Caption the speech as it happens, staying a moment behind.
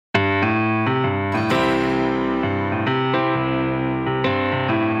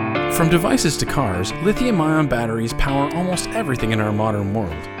From devices to cars, lithium-ion batteries power almost everything in our modern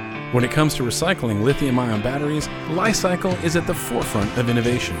world. When it comes to recycling lithium-ion batteries, Li-Cycle is at the forefront of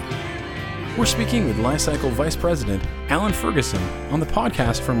innovation. We're speaking with Li-Cycle Vice President Alan Ferguson on the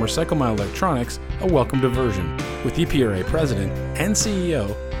podcast from Recycle My Electronics, A Welcome Diversion, with EPRA President and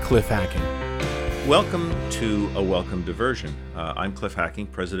CEO Cliff Hacking. Welcome to A Welcome Diversion. I'm Cliff Hacking,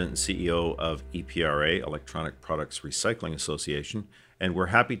 President and CEO of EPRA, Electronic Products Recycling Association, and we're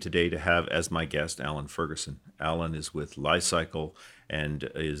happy today to have as my guest Alan Ferguson. Alan is with Li-Cycle and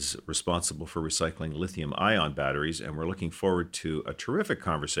is responsible for recycling lithium-ion batteries, and we're looking forward to a terrific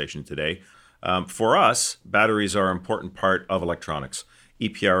conversation today. For us, batteries are an important part of electronics.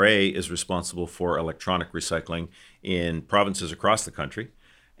 EPRA is responsible for electronic recycling in provinces across the country,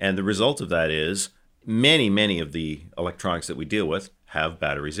 and the result of that is many of the electronics that we deal with have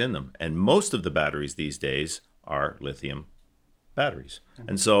batteries in them, and most of the batteries these days are lithium batteries.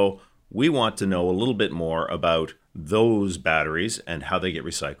 And so we want to know a little bit more about those batteries and how they get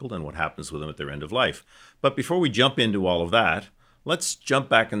recycled and what happens with them at their end of life. But before we jump into all of that, let's jump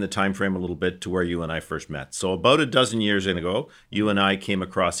back in the time frame a little bit to where you and I first met. So about a dozen years ago, you and I came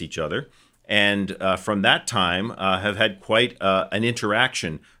across each other, and from that time have had quite an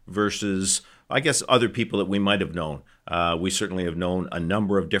interaction versus, I guess, other people that we might have known. We certainly have known a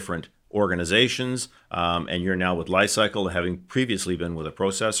number of different organizations, and you're now with Li-Cycle, having previously been with a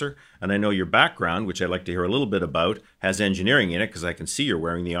processor. And I know your background, which I'd like to hear a little bit about, has engineering in it, because I can see you're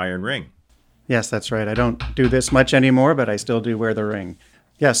wearing the iron ring. Yes, that's right. I don't do this much anymore, but I still do wear the ring.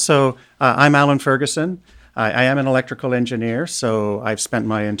 Yes, so I'm Alan Ferguson. I am an electrical engineer, so I've spent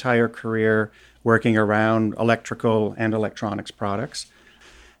my entire career working around electrical and electronics products,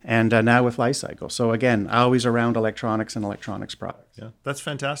 and now with Li-Cycle. So again, always around electronics and electronics products. Yeah, that's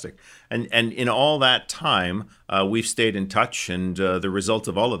fantastic. And in all that time, we've stayed in touch, and the result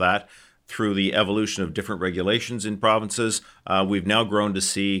of all of that, through the evolution of different regulations in provinces, we've now grown to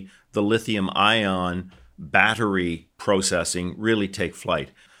see the lithium-ion battery processing really take flight.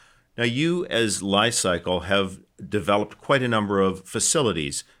 Now, you as Li-Cycle have developed quite a number of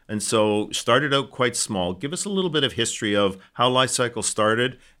facilities, and so started out quite small. Give us a little bit of history of how Li-Cycle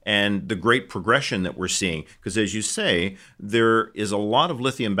started and the great progression that we're seeing. Because as you say, there is a lot of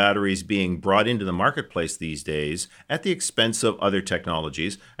lithium batteries being brought into the marketplace these days at the expense of other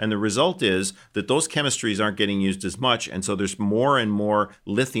technologies. And the result is that those chemistries aren't getting used as much. And so there's more and more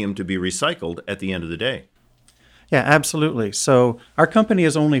lithium to be recycled at the end of the day. Yeah, absolutely. So our company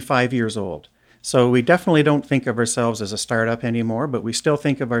is only 5 years old. So we definitely don't think of ourselves as a startup anymore, but we still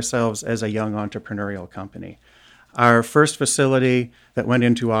think of ourselves as a young entrepreneurial company. Our first facility that went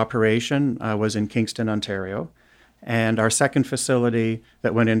into operation was in Kingston, Ontario. And our second facility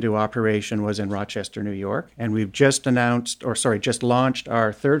that went into operation was in Rochester, New York. And we've just launched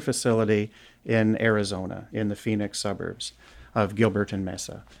our third facility in Arizona, in the Phoenix suburbs of Gilbert and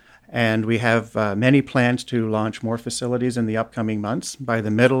Mesa. And we have many plans to launch more facilities in the upcoming months. By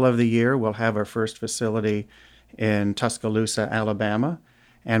the middle of the year, we'll have our first facility in Tuscaloosa, Alabama.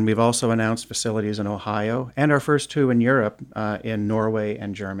 And we've also announced facilities in Ohio and our first two in Europe, in Norway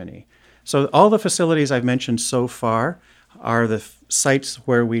and Germany. So all the facilities I've mentioned so far are the sites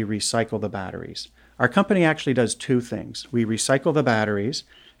where we recycle the batteries. Our company actually does two things. We recycle the batteries,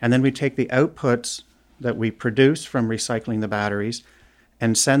 and then we take the outputs that we produce from recycling the batteries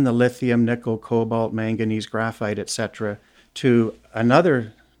and send the lithium, nickel, cobalt, manganese, graphite, etc., to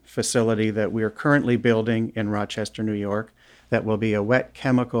another facility that we are currently building in Rochester, New York, that will be a wet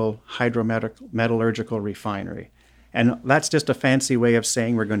chemical hydrometallurgical refinery. And that's just a fancy way of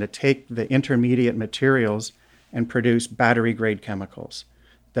saying we're going to take the intermediate materials and produce battery-grade chemicals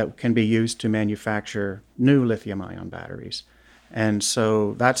that can be used to manufacture new lithium-ion batteries. And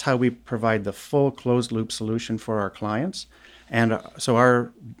so that's how we provide the full closed-loop solution for our clients. And so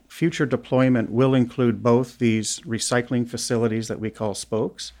our future deployment will include both these recycling facilities that we call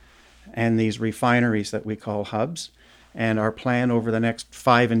spokes and these refineries that we call hubs. And our plan over the next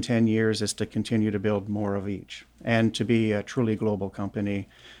 5 and 10 years is to continue to build more of each and to be a truly global company,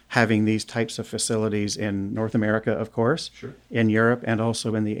 having these types of facilities in North America, of course, sure, in Europe, and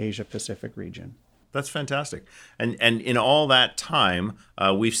also in the Asia-Pacific region. That's fantastic. And in all that time,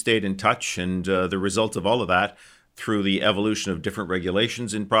 we've stayed in touch, and the result of all of that, through the evolution of different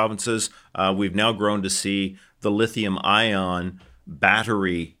regulations in provinces, we've now grown to see the lithium-ion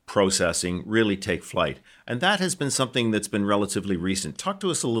battery processing really take flight. And that has been something that's been relatively recent. Talk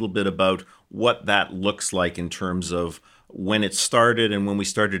to us a little bit about what that looks like in terms of when it started and when we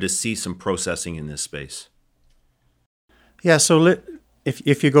started to see some processing in this space. Yeah, so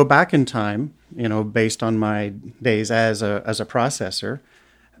if you go back in time, based on my days as a processor,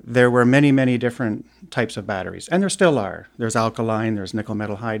 there were many, many different types of batteries, and there still are. There's alkaline, there's nickel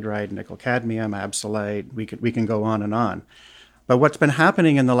metal hydride, nickel cadmium, absolite. We can go on and on. But what's been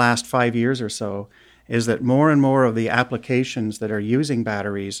happening in the last 5 years or so is that more and more of the applications that are using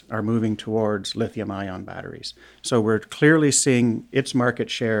batteries are moving towards lithium-ion batteries. So we're clearly seeing its market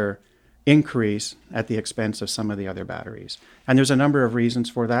share increase at the expense of some of the other batteries. And there's a number of reasons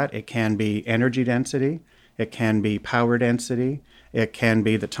for that. It can be energy density, it can be power density, it can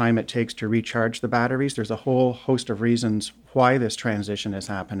be the time it takes to recharge the batteries. There's a whole host of reasons why this transition is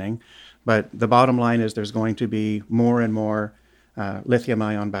happening. But the bottom line is there's going to be more and more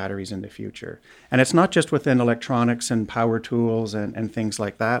lithium-ion batteries in the future. And it's not just within electronics and power tools and things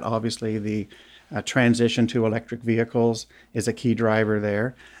like that. Obviously, the transition to electric vehicles is a key driver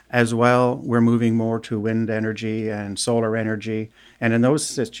there. As well, we're moving more to wind energy and solar energy. And in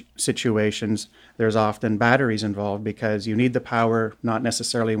those situations, there's often batteries involved because you need the power, not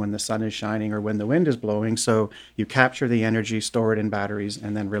necessarily when the sun is shining or when the wind is blowing. So you capture the energy, store it in batteries,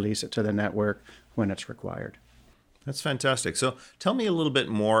 and then release it to the network when it's required. That's fantastic. So tell me a little bit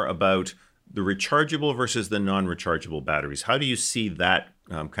more about the rechargeable versus the non-rechargeable batteries. How do you see that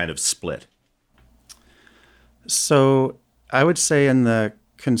kind of split? So I would say in the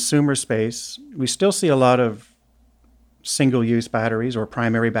consumer space, we still see a lot of single-use batteries or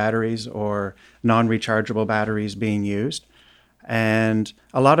primary batteries or non-rechargeable batteries being used. And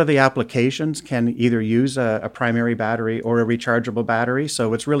a lot of the applications can either use a primary battery or a rechargeable battery.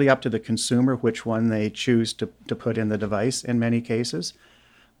 So it's really up to the consumer which one they choose to put in the device in many cases.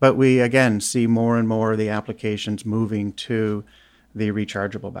 But we, again, see more and more of the applications moving to the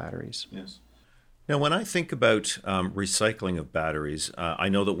rechargeable batteries. Yes. Now, when I think about recycling of batteries, I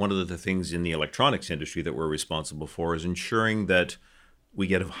know that one of the things in the electronics industry that we're responsible for is ensuring that we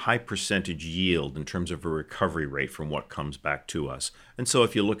get a high percentage yield in terms of a recovery rate from what comes back to us. And so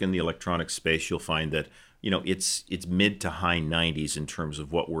if you look in the electronics space, you'll find that, it's mid to high 90s in terms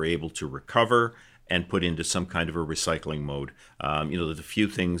of what we're able to recover and put into some kind of a recycling mode. The few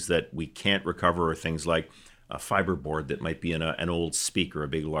things that we can't recover are things like a fiber board that might be in an old speaker, a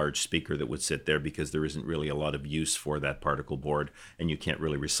big large speaker that would sit there because there isn't really a lot of use for that particle board and you can't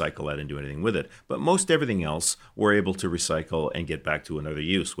really recycle that and do anything with it. But most everything else we're able to recycle and get back to another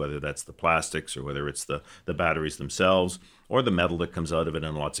use, whether that's the plastics or whether it's the batteries themselves or the metal that comes out of it.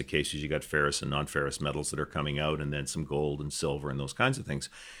 In lots of cases, you got ferrous and non-ferrous metals that are coming out, and then some gold and silver and those kinds of things.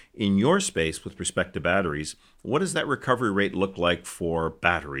 In your space, with respect to batteries, what does that recovery rate look like for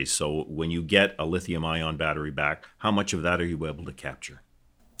batteries? So when you get a lithium-ion battery back, how much of that are you able to capture?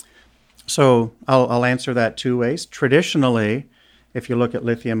 So I'll answer that two ways. Traditionally, if you look at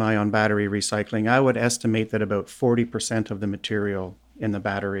lithium-ion battery recycling, I would estimate that about 40% of the material in the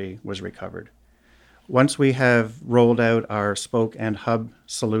battery was recovered. Once we have rolled out our spoke and hub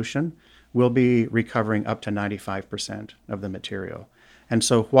solution, we'll be recovering up to 95% of the material. And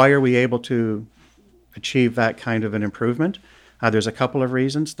so why are we able to achieve that kind of an improvement? There's a couple of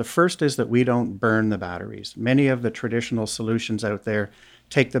reasons. The first is that we don't burn the batteries. Many of the traditional solutions out there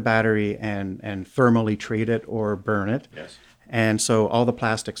take the battery and thermally treat it or burn it. Yes. And so all the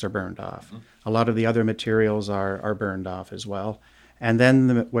plastics are burned off. Mm-hmm. A lot of the other materials are burned off as well. And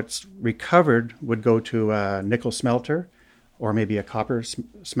then what's recovered would go to a nickel smelter or maybe a copper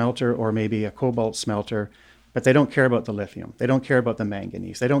smelter or maybe a cobalt smelter, but they don't care about the lithium. They don't care about the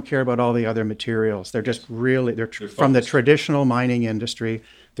manganese. They don't care about all the other materials. They're just really, they're from the traditional mining industry,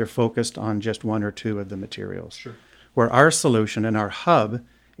 they're focused on just one or two of the materials. Sure. Where our solution and our hub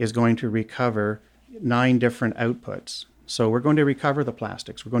is going to recover 9 different outputs. So we're going to recover the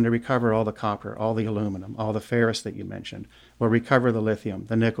plastics. We're going to recover all the copper, all the aluminum, all the ferrous that you mentioned. We'll recover the lithium,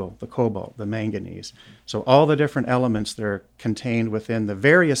 the nickel, the cobalt, the manganese. So all the different elements that are contained within the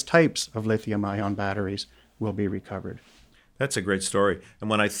various types of lithium-ion batteries will be recovered. That's a great story. And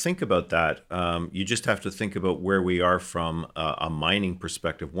when I think about that, you just have to think about where we are from a mining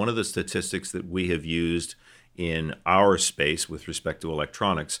perspective. One of the statistics that we have used in our space with respect to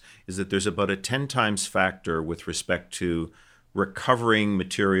electronics is that there's about a 10 times factor with respect to recovering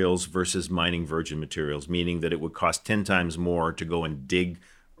materials versus mining virgin materials, meaning that it would cost 10 times more to go and dig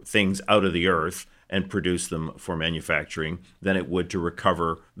things out of the earth and produce them for manufacturing than it would to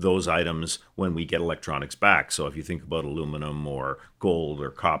recover those items when we get electronics back. So if you think about aluminum or gold or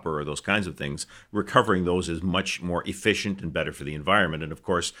copper or those kinds of things, recovering those is much more efficient and better for the environment. And of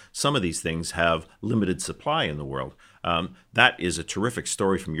course, some of these things have limited supply in the world. That is a terrific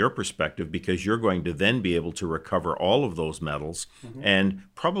story from your perspective because you're going to then be able to recover all of those metals and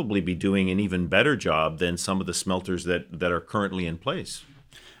probably be doing an even better job than some of the smelters that are currently in place.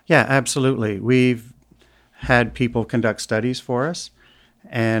 Yeah, absolutely. We've had people conduct studies for us,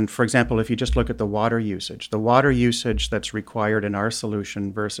 And for example, if you just look at the water usage that's required in our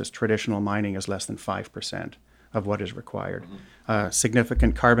solution versus traditional mining is less than 5% of what is required.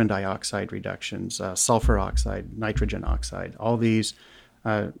 Significant carbon dioxide reductions, sulfur oxide, nitrogen oxide, all these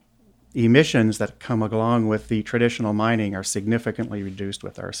emissions that come along with the traditional mining are significantly reduced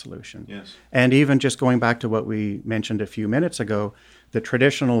with our solution. Yes. And even just going back to what we mentioned a few minutes ago, the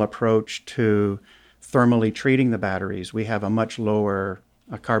traditional approach to thermally treating the batteries, we have a much lower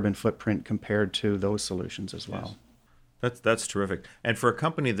carbon footprint compared to those solutions as well. Yes. That's terrific. And for a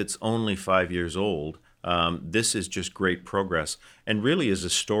company that's only 5 years old, this is just great progress and really is a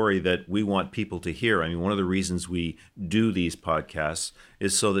story that we want people to hear. I mean, one of the reasons we do these podcasts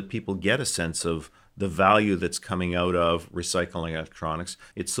is so that people get a sense of the value that's coming out of recycling electronics.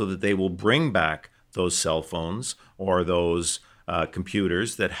 It's so that they will bring back those cell phones or those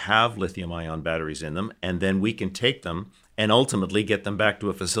computers that have lithium-ion batteries in them, and then we can take them and ultimately get them back to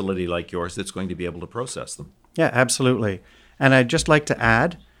a facility like yours that's going to be able to process them. Yeah, absolutely. And I'd just like to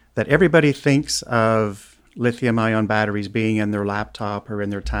add that everybody thinks of lithium-ion batteries being in their laptop or in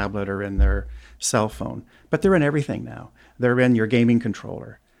their tablet or in their cell phone, but they're in everything now. They're in your gaming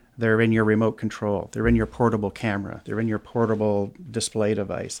controller. They're in your remote control. They're in your portable camera. They're in your portable display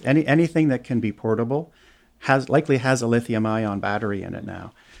device. Anything that can be portable likely has a lithium-ion battery in it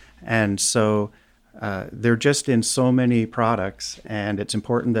now. And so they're just in so many products, and it's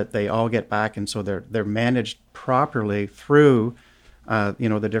important that they all get back, and so they're managed properly through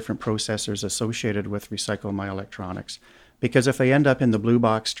the different processors associated with recycled myoelectronics. Because if they end up in the blue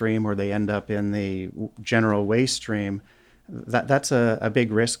box stream or they end up in the general waste stream, that's a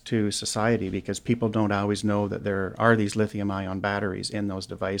big risk to society because people don't always know that there are these lithium-ion batteries in those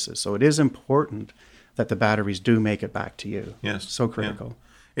devices. So it is important that the batteries do make it back to you. Yes. So critical.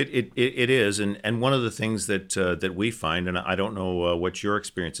 Yeah. It is. And one of the things that we find, and I don't know what your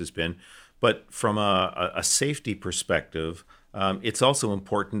experience has been, but from a safety perspective, it's also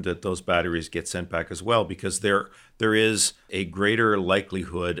important that those batteries get sent back as well because there is a greater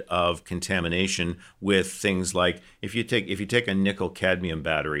likelihood of contamination with things like if you take a nickel cadmium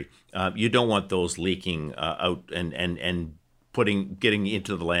battery, you don't want those leaking out and getting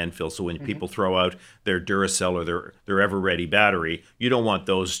into the landfill. So when people throw out their Duracell or their Ever Ready battery, you don't want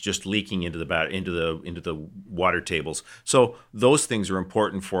those just leaking into the water tables. So those things are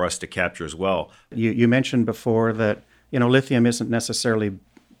important for us to capture as well. You mentioned before that lithium isn't necessarily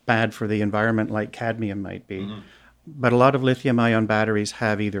bad for the environment like cadmium might be. But a lot of lithium-ion batteries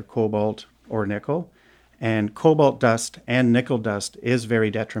have either cobalt or nickel, and cobalt dust and nickel dust is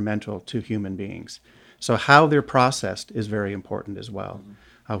very detrimental to human beings. So how they're processed is very important as well,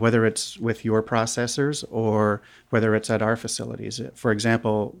 whether it's with your processors or whether it's at our facilities. For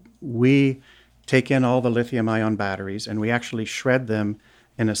example, we take in all the lithium-ion batteries and we actually shred them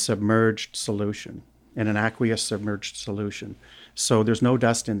in a submerged solution, in an aqueous submerged solution. So there's no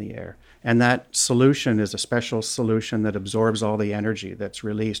dust in the air. And that solution is a special solution that absorbs all the energy that's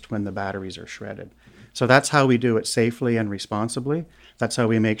released when the batteries are shredded. So that's how we do it safely and responsibly. That's how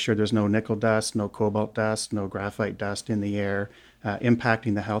we make sure there's no nickel dust, no cobalt dust, no graphite dust in the air,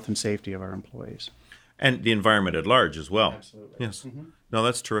 impacting the health and safety of our employees. And the environment at large as well. Absolutely. Yes. No,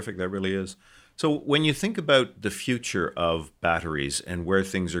 that's terrific. That really is. So when you think about the future of batteries and where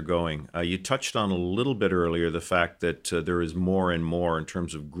things are going, you touched on a little bit earlier the fact that there is more and more in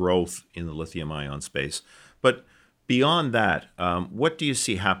terms of growth in the lithium-ion space. But beyond that, what do you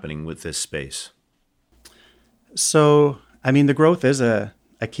see happening with this space? So, the growth is a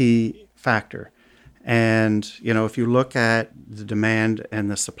key factor. And, if you look at the demand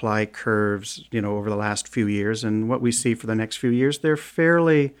and the supply curves, over the last few years and what we see for the next few years, they're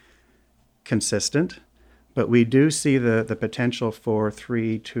fairly consistent, but we do see the potential for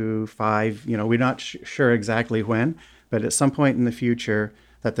 3 to 5, we're not sure exactly when, but at some point in the future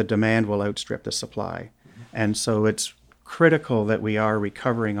that the demand will outstrip the supply. And so it's critical that we are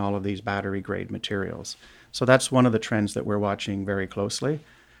recovering all of these battery grade materials. So that's one of the trends that we're watching very closely.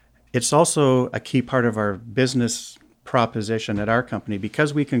 It's also a key part of our business proposition at our company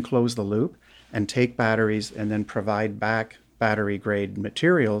because we can close the loop and take batteries and then provide back battery grade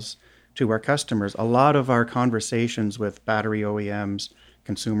materials to our customers. A lot of our conversations with battery OEMs,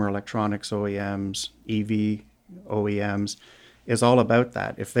 consumer electronics OEMs, EV OEMs is all about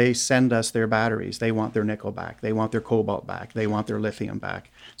that. If they send us their batteries, they want their nickel back, they want their cobalt back, they want their lithium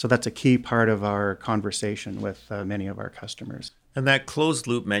back. So that's a key part of our conversation with many of our customers. And that closed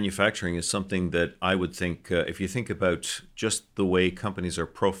loop manufacturing is something that I would think, if you think about just the way companies are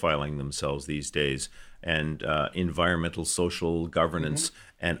profiling themselves these days, and environmental, social governance,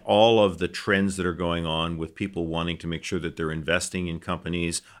 and all of the trends that are going on with people wanting to make sure that they're investing in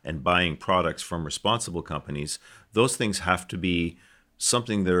companies and buying products from responsible companies, those things have to be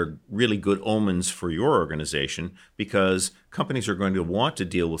something that are really good omens for your organization, because companies are going to want to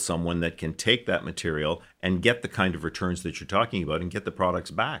deal with someone that can take that material and get the kind of returns that you're talking about and get the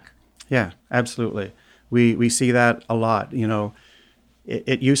products back. Yeah, absolutely. We see that a lot.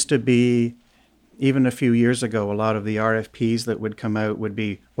 It used to be, even a few years ago, a lot of the RFPs that would come out would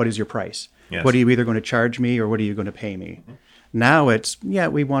be, what is your price? Yes. What are you either going to charge me or what are you going to pay me? Now it's,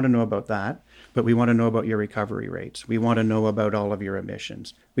 we want to know about that, but we want to know about your recovery rates. We want to know about all of your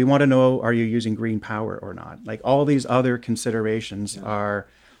emissions. We want to know, are you using green power or not? Like, all these other considerations are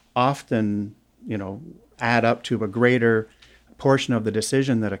often, add up to a greater portion of the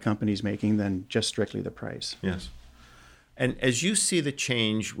decision that a company's making than just strictly the price. Yes. And as you see the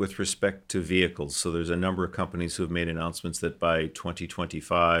change with respect to vehicles, so there's a number of companies who have made announcements that by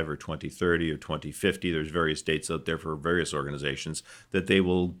 2025 or 2030 or 2050, there's various dates out there for various organizations, that they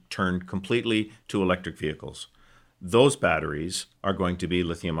will turn completely to electric vehicles. Those batteries are going to be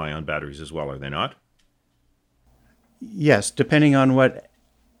lithium-ion batteries as well, are they not? Yes, depending on what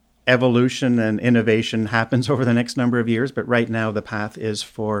evolution and innovation happens over the next number of years. But right now, the path is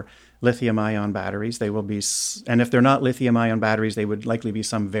for lithium-ion batteries. They will be, and if they're not lithium-ion batteries, they would likely be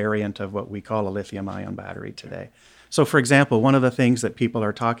some variant of what we call a lithium-ion battery today. So, for example, one of the things that people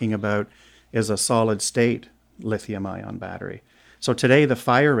are talking about is a solid-state lithium-ion battery. So today, the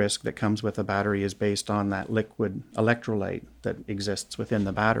fire risk that comes with a battery is based on that liquid electrolyte that exists within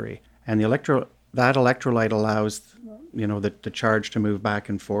the battery. And that electrolyte allows the charge to move back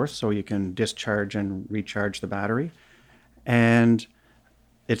and forth, so you can discharge and recharge the battery. And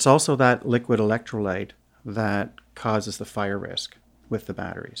it's also that liquid electrolyte that causes the fire risk with the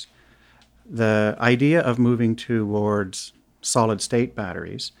batteries. The idea of moving towards solid-state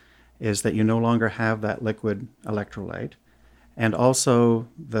batteries is that you no longer have that liquid electrolyte. And also,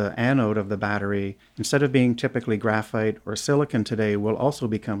 the anode of the battery, instead of being typically graphite or silicon today, will also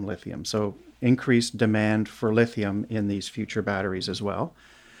become lithium. So increased demand for lithium in these future batteries as well.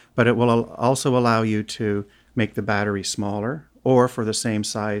 But it will also allow you to make the battery smaller, or for the same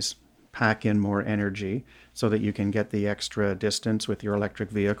size, pack in more energy so that you can get the extra distance with your electric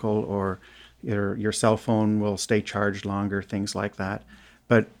vehicle, or your cell phone will stay charged longer, things like that.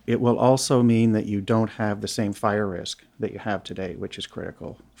 But it will also mean that you don't have the same fire risk that you have today, which is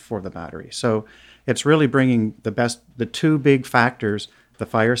critical for the battery. So it's really bringing the two big factors, the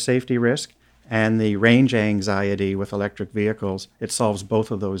fire safety risk and the range anxiety with electric vehicles. It solves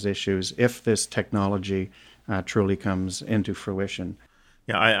both of those issues if this technology truly comes into fruition.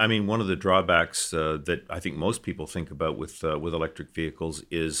 Yeah, I mean, one of the drawbacks that I think most people think about with electric vehicles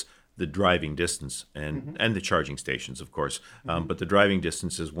is the driving distance and the charging stations, of course. But the driving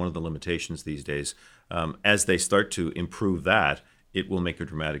distance is one of the limitations these days. As they start to improve that, it will make a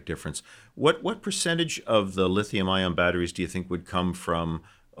dramatic difference. What percentage of the lithium-ion batteries do you think would come from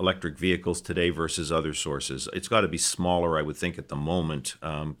electric vehicles today versus other sources? It's got to be smaller, I would think, at the moment,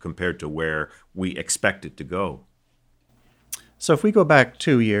 compared to where we expect it to go. So if we go back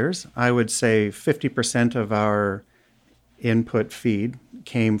 2 years, I would say 50% of our input feed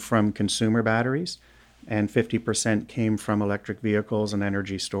came from consumer batteries, and 50% came from electric vehicles and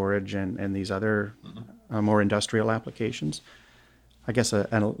energy storage and these other more industrial applications. I guess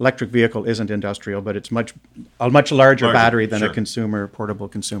an electric vehicle isn't industrial, but it's a much larger battery than a portable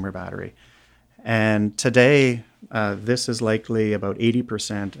consumer battery. And today, this is likely about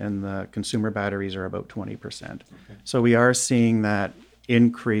 80%, and the consumer batteries are about 20%. Okay. So we are seeing that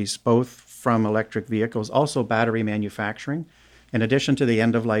increase both from electric vehicles, also battery manufacturing. In addition to the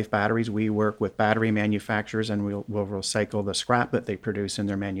end-of-life batteries, we work with battery manufacturers, and we'll recycle the scrap that they produce in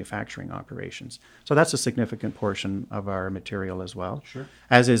their manufacturing operations. So that's a significant portion of our material as well,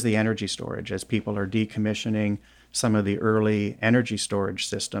 as is the energy storage. As people are decommissioning some of the early energy storage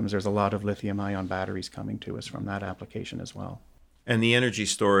systems, there's a lot of lithium-ion batteries coming to us from that application as well. And the energy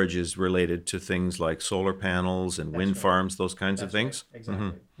storage is related to things like solar panels and wind farms, those kinds of things? Right.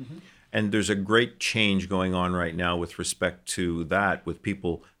 Exactly. Mm-hmm. And there's a great change going on right now with respect to that, with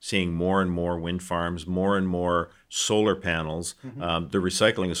people seeing more and more wind farms, more and more solar panels. The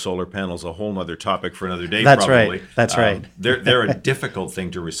recycling of solar panels, a whole other topic for another day, That's probably. Right. That's right. They're a difficult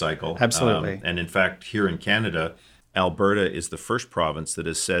thing to recycle. Absolutely. And in fact, here in Canada, Alberta is the first province that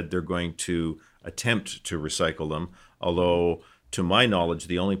has said they're going to attempt to recycle them, although to my knowledge,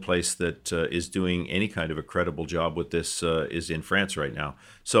 the only place that is doing any kind of a credible job with this is in France right now.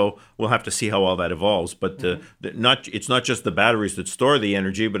 So we'll have to see how all that evolves. But it's not just the batteries that store the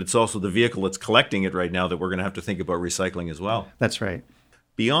energy, but it's also the vehicle that's collecting it right now that we're going to have to think about recycling as well. That's right.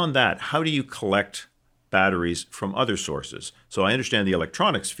 Beyond that, how do you collect batteries from other sources? So I understand the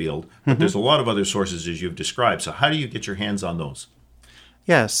electronics field, but there's a lot of other sources as you've described. So how do you get your hands on those?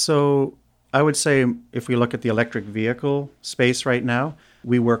 Yeah, so I would say if we look at the electric vehicle space right now,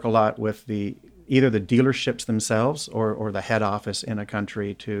 we work a lot with either the dealerships themselves or the head office in a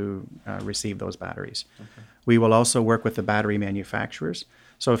country to receive those batteries. Okay. We will also work with the battery manufacturers.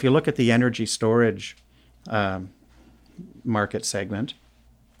 So if you look at the energy storage market segment,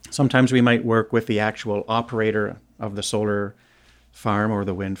 sometimes we might work with the actual operator of the solar farm or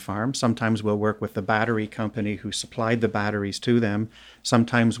the wind farm. Sometimes we'll work with the battery company who supplied the batteries to them.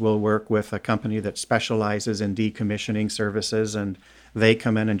 Sometimes we'll work with a company that specializes in decommissioning services, and they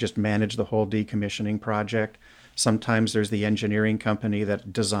come in and just manage the whole decommissioning project. Sometimes there's the engineering company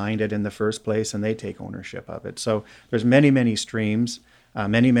that designed it in the first place, and they take ownership of it. So there's many, many streams,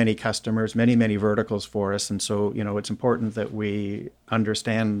 many customers, many verticals for us. And so, it's important that we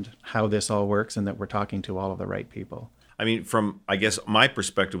understand how this all works and that we're talking to all of the right people. I mean, from, I guess, my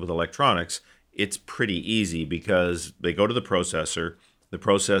perspective with electronics, it's pretty easy because they go to the processor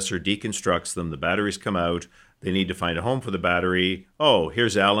deconstructs them, the batteries come out, they need to find a home for the battery. Oh,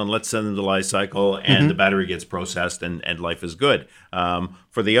 here's Alan, let's send them to life cycle, and the battery gets processed and life is good.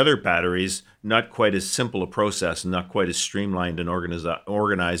 For the other batteries, not quite as simple a process, not quite as streamlined and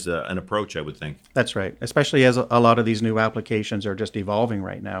organized an approach, I would think. That's right, especially as a lot of these new applications are just evolving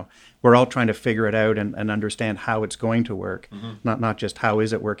right now. We're all trying to figure it out and understand how it's going to work, not just how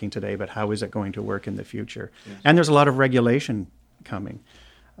is it working today, but how is it going to work in the future. Yes. And there's a lot of regulation coming,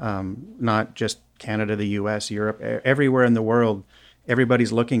 not just Canada, the US, Europe, everywhere in the world.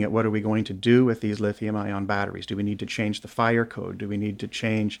 Everybody's looking at what are we going to do with these lithium-ion batteries? Do we need to change the fire code? Do we need to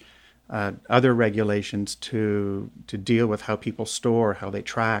change other regulations to deal with how people store, how they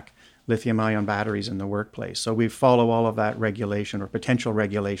track lithium-ion batteries in the workplace? So we follow all of that regulation or potential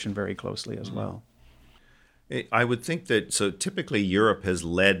regulation very closely as well. I would think that, so typically Europe has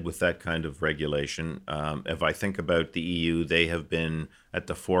led with that kind of regulation. If I think about the EU, they have been at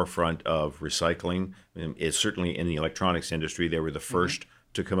the forefront of recycling. It's certainly in the electronics industry, they were the first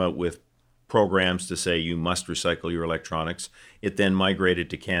to come out with programs to say you must recycle your electronics. It then migrated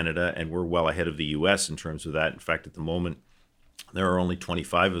to Canada, and we're well ahead of the US in terms of that. In fact, at the moment, there are only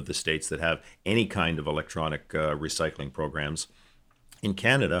 25 of the states that have any kind of electronic recycling programs. In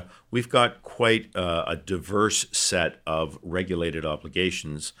Canada, we've got quite a diverse set of regulated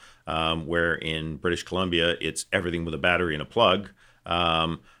obligations, where in British Columbia, it's everything with a battery and a plug.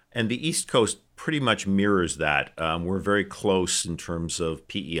 And the East Coast pretty much mirrors that. We're very close in terms of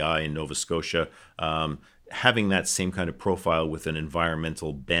PEI in Nova Scotia, having that same kind of profile with an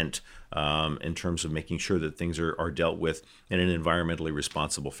environmental bent in terms of making sure that things are dealt with in an environmentally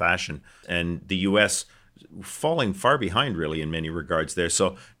responsible fashion. And the U.S., falling far behind really in many regards there.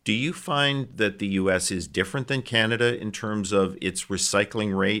 So do you find that the US is different than Canada in terms of its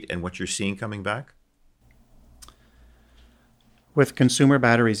recycling rate and what you're seeing coming back? With consumer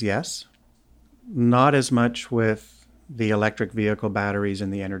batteries, yes. Not as much with the electric vehicle batteries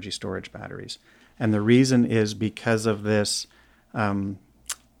and the energy storage batteries. And the reason is because of this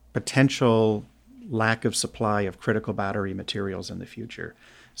potential lack of supply of critical battery materials in the future.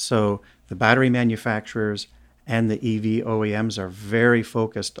 So the battery manufacturers and the EV OEMs are very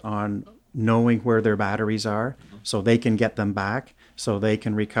focused on knowing where their batteries are so they can get them back, so they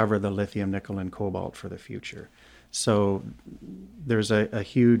can recover the lithium, nickel, and cobalt for the future. So there's a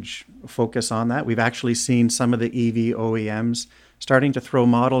huge focus on that. We've actually seen some of the EV OEMs starting to throw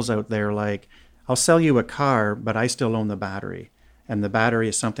models out there like, I'll sell you a car, but I still own the battery. And the battery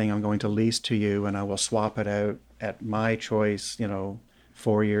is something I'm going to lease to you, and I will swap it out at my choice,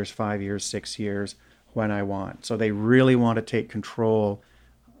 4 years, 5 years, 6 years, when I want. So they really want to take control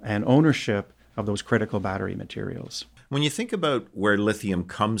and ownership of those critical battery materials. When you think about where lithium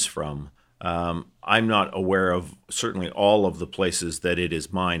comes from, I'm not aware of certainly all of the places that it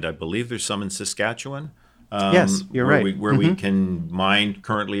is mined. I believe there's some in Saskatchewan. Yes, you're right. Where we can mine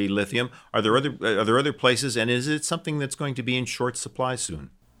currently lithium. Are there other places, and is it something that's going to be in short supply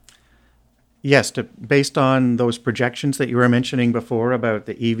soon? Yes, based on those projections that you were mentioning before about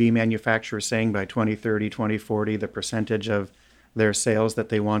the EV manufacturers saying by 2030, 2040, the percentage of their sales that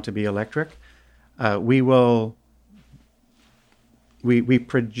they want to be electric, we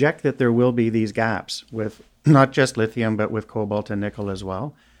project that there will be these gaps with not just lithium, but with cobalt and nickel as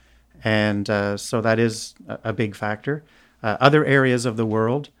well. And so that is a big factor. Other areas of the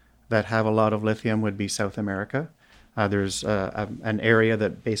world that have a lot of lithium would be South America. There's an area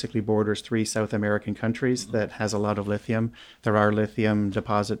that basically borders 3 South American countries that has a lot of lithium. There are lithium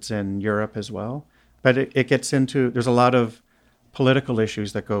deposits in Europe as well. But it gets into, there's a lot of political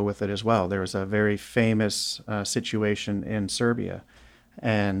issues that go with it as well. There was a very famous situation in Serbia,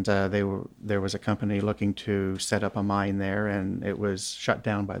 and there was a company looking to set up a mine there, and it was shut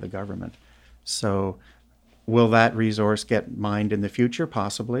down by the government. So will that resource get mined in the future?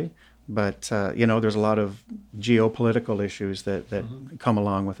 Possibly. But, there's a lot of geopolitical issues that come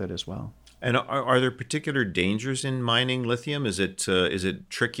along with it as well. And are there particular dangers in mining lithium? Is it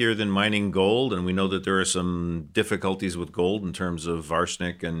trickier than mining gold? And we know that there are some difficulties with gold in terms of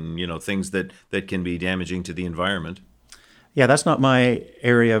arsenic and, things that can be damaging to the environment. Yeah, that's not my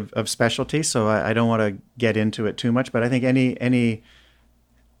area of specialty, so I don't want to get into it too much. But I think any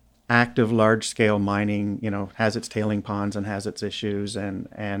active large-scale mining, has its tailing ponds and has its issues, and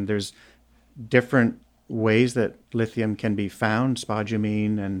there's different ways that lithium can be found,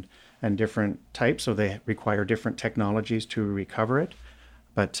 spodumene and different types, so they require different technologies to recover it.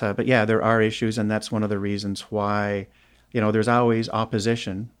 But yeah, there are issues, and that's one of the reasons why, there's always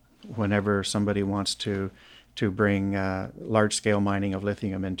opposition whenever somebody wants to bring large-scale mining of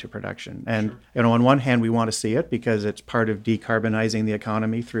lithium into production. And, on one hand, we want to see it because it's part of decarbonizing the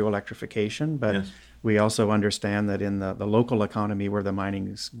economy through electrification. But yes, we also understand that in the local economy where the mining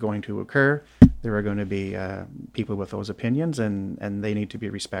is going to occur, there are going to be people with those opinions, and they need to be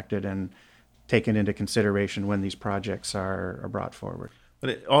respected and taken into consideration when these projects are brought forward.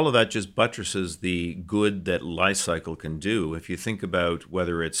 But all of that just buttresses the good that Li-Cycle can do. If you think about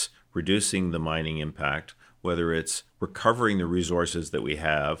whether it's reducing the mining impact, whether it's recovering the resources that we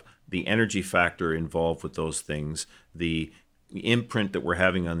have, the energy factor involved with those things, the imprint that we're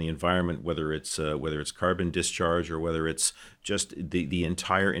having on the environment, whether it's carbon discharge or whether it's just the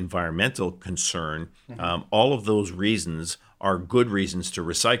entire environmental concern, all of those reasons are good reasons to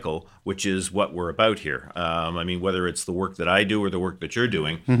recycle, which is what we're about here. Whether it's the work that I do or the work that you're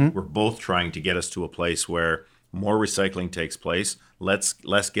doing, we're both trying to get us to a place where more recycling takes place,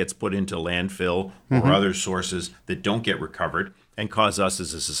 less gets put into landfill or other sources that don't get recovered, and cause us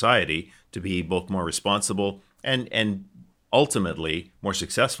as a society to be both more responsible and ultimately more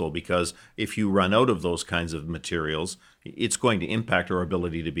successful, because if you run out of those kinds of materials, it's going to impact our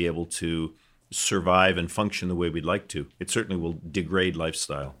ability to be able to survive and function the way we'd like to. It certainly will degrade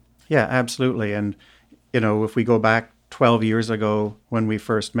lifestyle. Yeah, absolutely. And, if we go back 12 years ago when we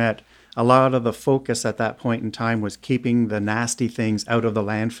first met, a lot of the focus at that point in time was keeping the nasty things out of the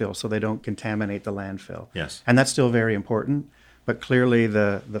landfill so they don't contaminate the landfill. Yes. And that's still very important. But clearly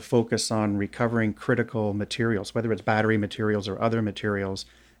the focus on recovering critical materials, whether it's battery materials or other materials,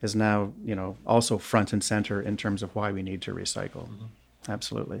 is now, also front and center in terms of why we need to recycle.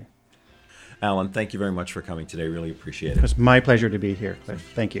 Absolutely. Alan, thank you very much for coming today. Really appreciate it. It's my pleasure to be here, Cliff.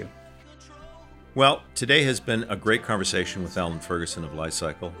 Thank you. Well, today has been a great conversation with Alan Ferguson of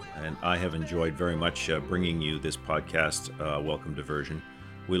Li-Cycle, and I have enjoyed very much bringing you this podcast, Welcome Diversion.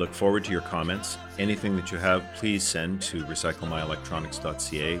 We look forward to your comments. Anything that you have, please send to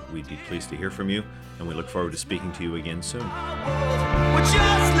recyclemyelectronics.ca. We'd be pleased to hear from you, and we look forward to speaking to you again soon. We're just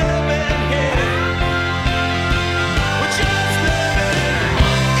living here.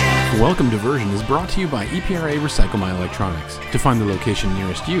 Welcome Diversion is brought to you by EPRA Recycle My Electronics. To find the location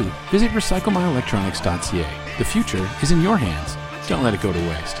nearest you, visit recyclemyelectronics.ca. The future is in your hands. Don't let it go to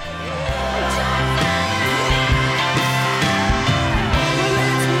waste.